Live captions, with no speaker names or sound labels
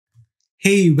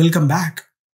Hey, welcome back.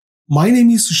 My name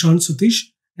is Sushant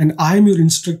Sutish and I am your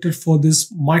instructor for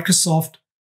this Microsoft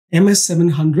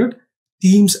MS-700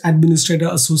 Teams Administrator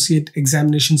Associate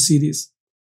Examination Series.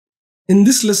 In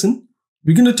this lesson,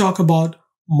 we're going to talk about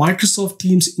Microsoft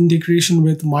Teams integration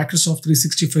with Microsoft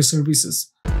 365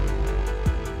 services.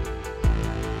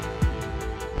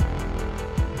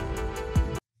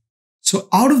 So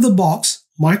out of the box,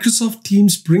 Microsoft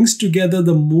Teams brings together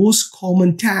the most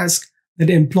common tasks that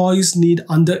employees need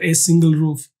under a single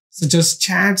roof, such as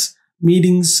chats,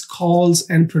 meetings, calls,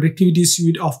 and productivity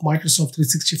suite of Microsoft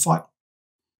 365.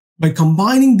 By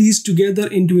combining these together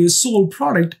into a sole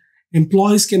product,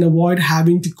 employees can avoid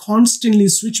having to constantly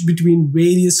switch between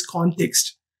various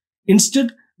contexts.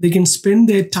 Instead, they can spend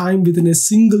their time within a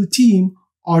single team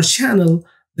or channel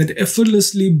that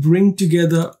effortlessly bring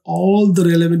together all the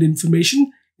relevant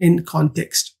information in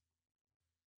context.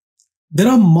 There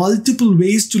are multiple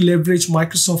ways to leverage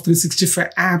Microsoft 365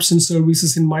 apps and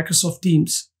services in Microsoft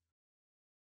Teams.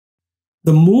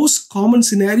 The most common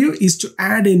scenario is to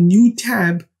add a new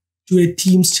tab to a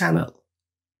Teams channel.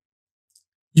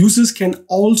 Users can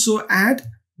also add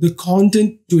the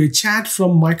content to a chat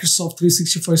from Microsoft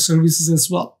 365 services as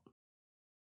well.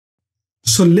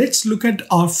 So let's look at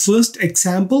our first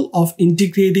example of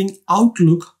integrating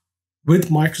Outlook with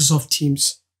Microsoft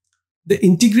Teams. The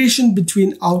integration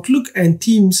between Outlook and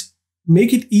Teams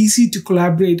make it easy to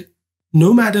collaborate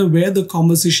no matter where the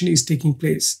conversation is taking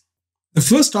place. The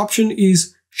first option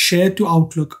is Share to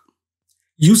Outlook.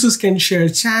 Users can share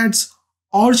chats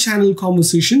or channel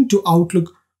conversation to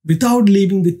Outlook without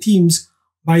leaving the Teams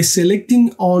by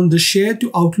selecting on the Share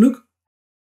to Outlook.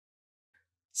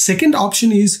 Second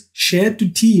option is Share to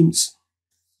Teams.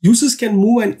 Users can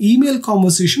move an email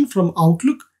conversation from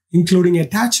Outlook, including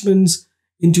attachments,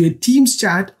 into a Teams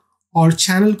chat or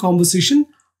channel conversation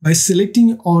by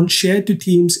selecting on Share to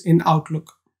Teams in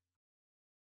Outlook.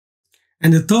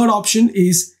 And the third option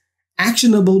is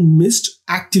Actionable Missed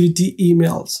Activity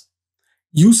Emails.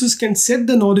 Users can set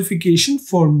the notification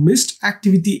for missed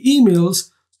activity emails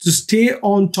to stay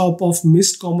on top of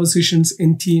missed conversations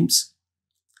in Teams.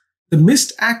 The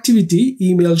missed activity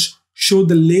emails show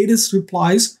the latest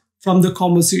replies from the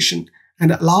conversation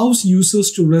and allows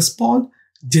users to respond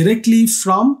directly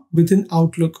from within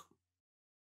Outlook.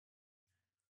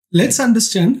 Let's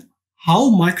understand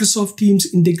how Microsoft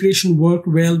Teams integration works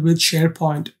well with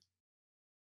SharePoint.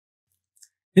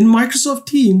 In Microsoft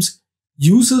Teams,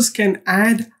 users can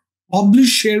add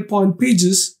published SharePoint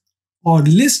pages or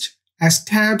list as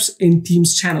tabs in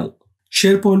Teams channel.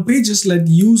 SharePoint pages let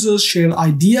users share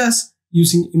ideas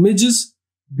using images,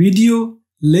 video,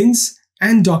 links,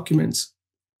 and documents.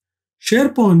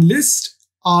 SharePoint lists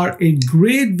are a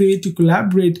great way to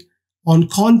collaborate on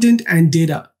content and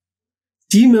data.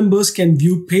 Team members can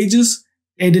view pages,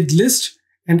 edit lists,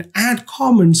 and add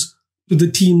comments to the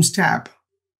Teams tab.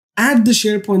 Add the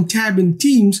SharePoint tab in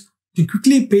Teams to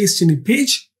quickly paste any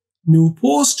page, new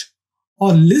post,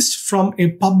 or list from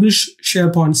a published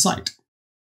SharePoint site.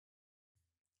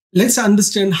 Let's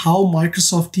understand how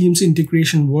Microsoft Teams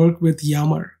integration works with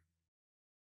Yammer.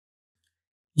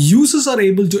 Users are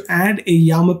able to add a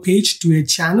Yammer page to a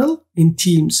channel in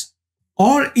Teams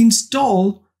or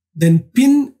install then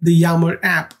pin the Yammer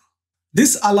app.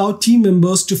 This allows team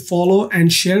members to follow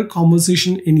and share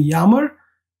conversation in Yammer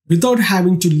without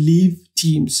having to leave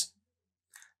Teams.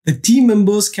 The team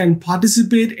members can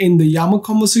participate in the Yammer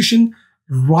conversation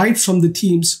right from the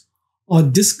Teams or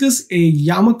discuss a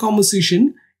Yammer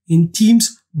conversation in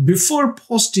Teams before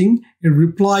posting a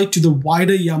reply to the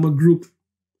wider Yammer group.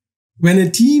 When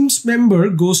a Teams member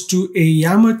goes to a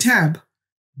Yammer tab,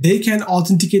 they can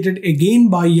authenticate it again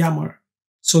by Yammer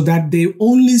so that they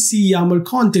only see Yammer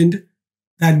content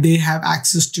that they have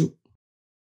access to.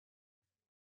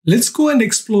 Let's go and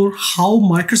explore how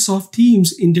Microsoft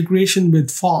Teams integration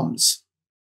with Forms.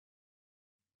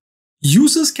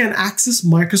 Users can access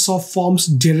Microsoft Forms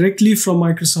directly from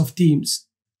Microsoft Teams.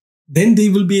 Then they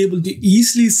will be able to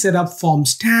easily set up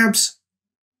Forms tabs,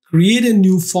 create a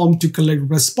new form to collect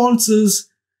responses,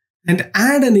 and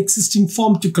add an existing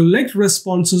form to collect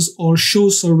responses or show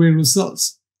survey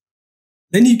results.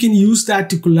 Then you can use that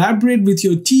to collaborate with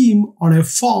your team on a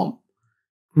form,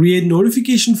 create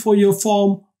notification for your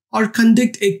form, or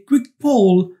conduct a quick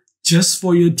poll just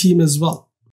for your team as well.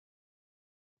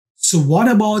 So what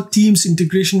about Teams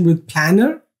integration with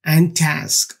Planner and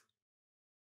Task?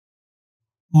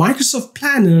 Microsoft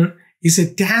Planner is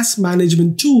a task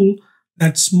management tool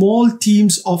that small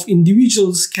teams of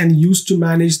individuals can use to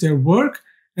manage their work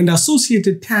and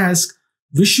associated tasks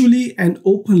visually and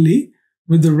openly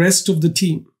with the rest of the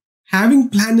team. Having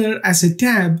Planner as a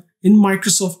tab in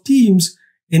Microsoft Teams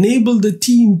enable the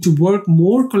team to work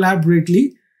more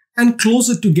collaboratively and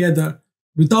closer together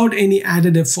without any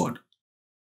added effort.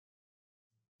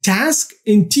 Task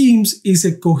in Teams is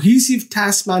a cohesive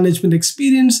task management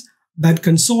experience that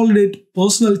consolidates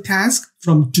personal tasks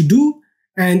from to-do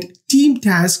and team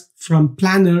tasks from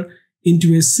planner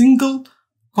into a single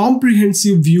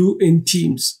comprehensive view in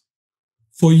Teams.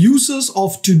 For users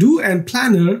of to-do and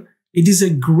planner, it is a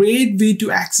great way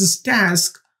to access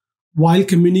tasks while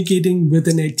communicating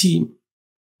within a team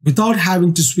without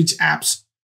having to switch apps.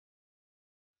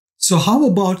 So how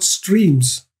about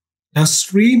Streams? Does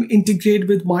Stream integrate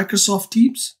with Microsoft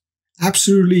Teams?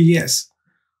 Absolutely yes.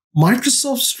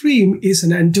 Microsoft Stream is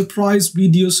an enterprise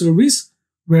video service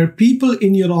where people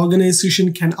in your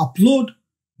organization can upload,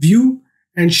 view,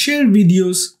 and share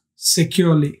videos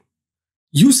securely.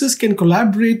 Users can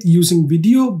collaborate using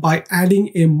video by adding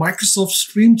a Microsoft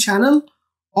Stream channel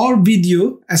or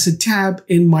video as a tab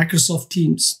in Microsoft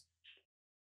Teams.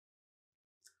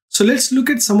 So let's look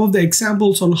at some of the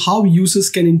examples on how users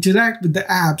can interact with the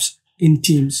apps in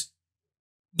Teams.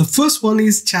 The first one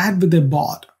is chat with a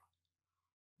bot.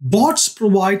 Bots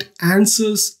provide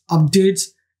answers, updates,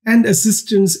 and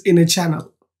assistance in a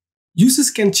channel. Users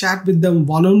can chat with them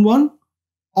one-on-one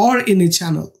or in a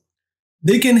channel.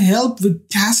 They can help with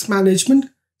task management,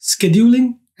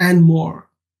 scheduling, and more.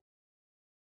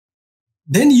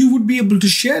 Then you would be able to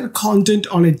share content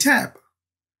on a tab.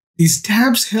 These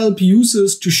tabs help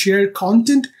users to share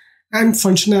content and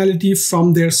functionality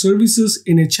from their services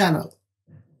in a channel.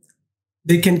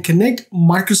 They can connect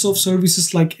Microsoft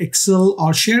services like Excel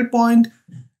or SharePoint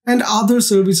and other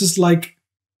services like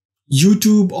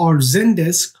YouTube or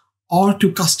Zendesk or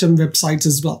to custom websites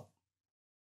as well.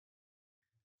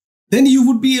 Then you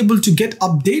would be able to get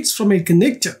updates from a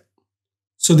connector.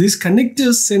 So these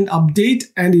connectors send update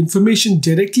and information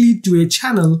directly to a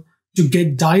channel to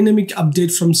get dynamic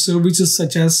update from services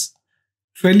such as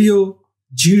Twilio,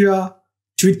 Jira,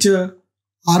 Twitter,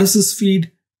 RSS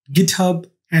feed, GitHub,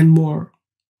 and more.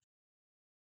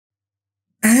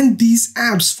 And these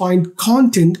apps find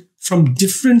content from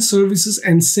different services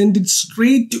and send it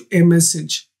straight to a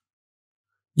message.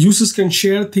 Users can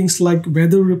share things like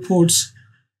weather reports,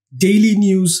 daily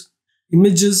news,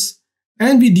 images,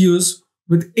 and videos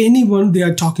with anyone they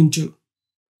are talking to.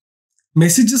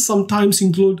 Messages sometimes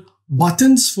include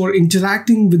buttons for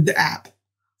interacting with the app.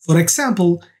 For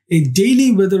example, a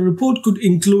daily weather report could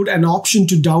include an option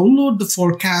to download the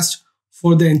forecast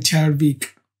for the entire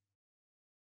week.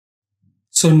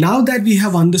 So now that we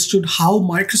have understood how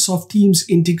Microsoft Teams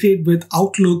integrate with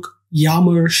Outlook,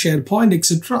 Yammer, SharePoint,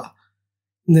 etc.,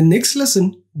 in the next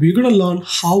lesson, we're going to learn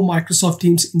how Microsoft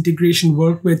Teams integration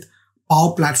work with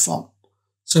Power Platform.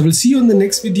 So we'll see you in the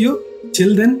next video.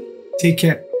 Till then, take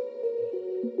care.